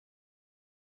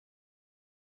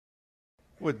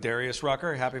with Darius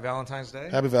Rucker. Happy Valentine's Day.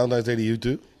 Happy Valentine's Day to you,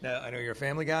 too. Now, I know you're a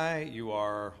family guy. You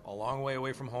are a long way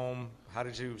away from home. How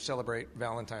did you celebrate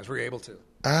Valentine's? Were you able to?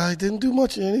 I didn't do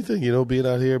much of anything. Being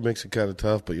out here makes it kind of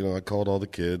tough. But, I called all the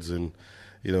kids and,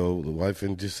 the wife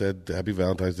and just said Happy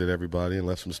Valentine's Day to everybody and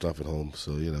left some stuff at home.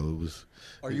 So, it was.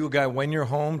 Are you a guy, when you're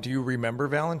home, do you remember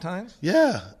Valentine's?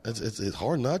 Yeah. It's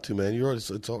hard not to, man.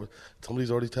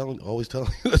 Somebody's always telling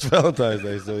you it's Valentine's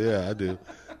Day. So, yeah,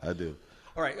 I do.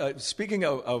 All right. Speaking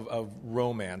of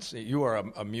romance, you are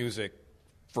a music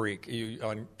freak.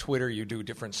 On Twitter, you do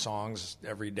different songs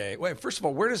every day. Wait, first of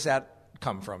all, where does that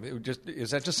come from?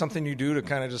 Is that just something you do to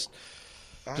kind of just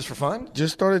for fun?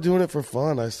 Just started doing it for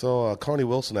fun. I saw Carney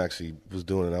Wilson actually was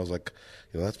doing it. And I was like,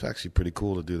 that's actually pretty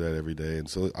cool to do that every day. And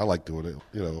so I like doing it.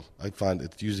 I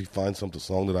usually find some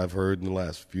song that I've heard in the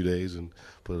last few days and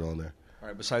put it on there. All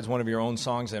right. Besides one of your own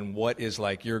songs, and what is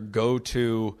like your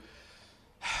go-to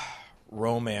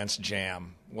romance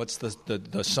jam? What's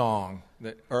the song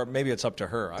or maybe it's up to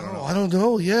her? I don't know. I don't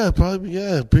know. Yeah, probably.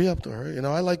 Yeah, be up to her.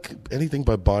 I like anything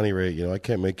by Bonnie Raitt. I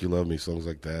Can't Make You Love Me, songs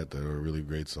like that are really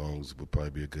great songs. Would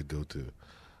probably be a good go-to.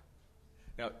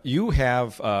 Now you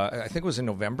have, I think it was in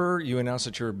November, you announced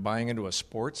that you're buying into a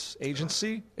sports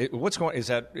agency. What's going? Is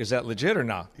that legit or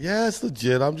not? Yeah, it's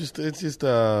legit. It's just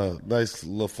a nice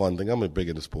little fun thing. I'm big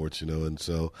into sports, and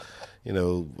so.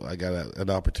 I got an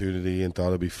opportunity and thought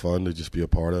it'd be fun to just be a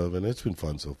part of, and it's been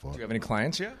fun so far. Do you have any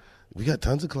clients yet? We got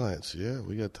tons of clients. Yeah,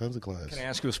 we got tons of clients. Can I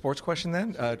ask you a sports question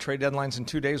then? Trade deadline's in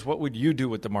 2 days. What would you do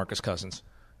with DeMarcus Cousins?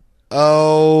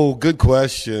 Oh, good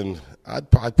question. I'd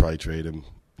probably trade him.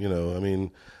 He's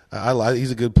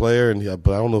a good player,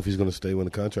 but I don't know if he's going to stay when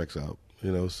the contract's out.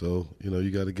 So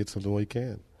you got to get something while you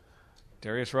can.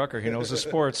 Darius Rucker, he knows the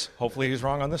sports. Hopefully he's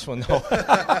wrong on this one, though.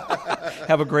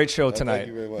 Have a great show tonight. Thank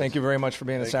you very much. Thank you very much for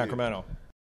being in Sacramento.